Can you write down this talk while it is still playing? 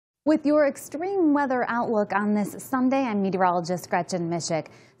With your extreme weather outlook on this Sunday, I'm meteorologist Gretchen Mishik.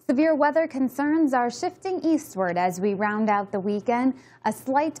 Severe weather concerns are shifting eastward as we round out the weekend. A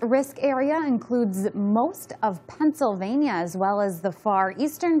slight risk area includes most of Pennsylvania as well as the far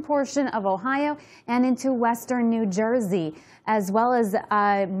eastern portion of Ohio and into western New Jersey, as well as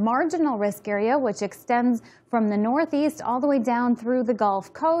a marginal risk area which extends from the northeast all the way down through the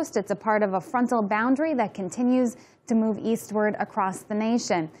Gulf Coast. It's a part of a frontal boundary that continues to move eastward across the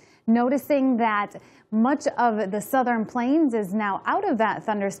nation. Noticing that much of the southern plains is now out of that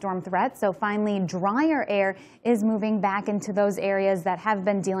thunderstorm threat, so finally drier air is moving back into those areas that have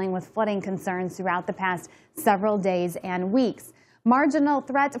been dealing with flooding concerns throughout the past several days and weeks. Marginal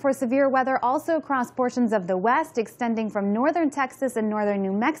threat for severe weather also across portions of the west, extending from northern Texas and northern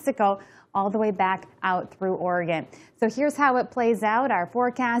New Mexico all the way back out through Oregon. So here's how it plays out. Our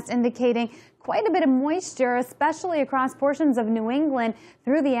forecast indicating quite a bit of moisture, especially across portions of New England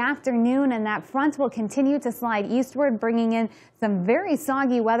through the afternoon, and that front will continue to slide eastward, bringing in some very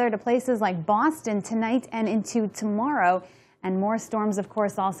soggy weather to places like Boston tonight and into tomorrow. And more storms, of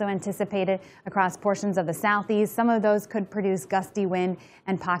course, also anticipated across portions of the southeast. Some of those could produce gusty wind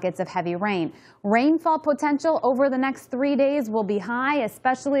and pockets of heavy rain. Rainfall potential over the next 3 days will be high,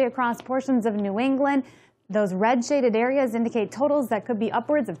 especially across portions of New England. Those red shaded areas indicate totals that could be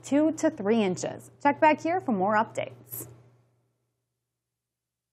upwards of 2 to 3 inches. Check back here for more updates.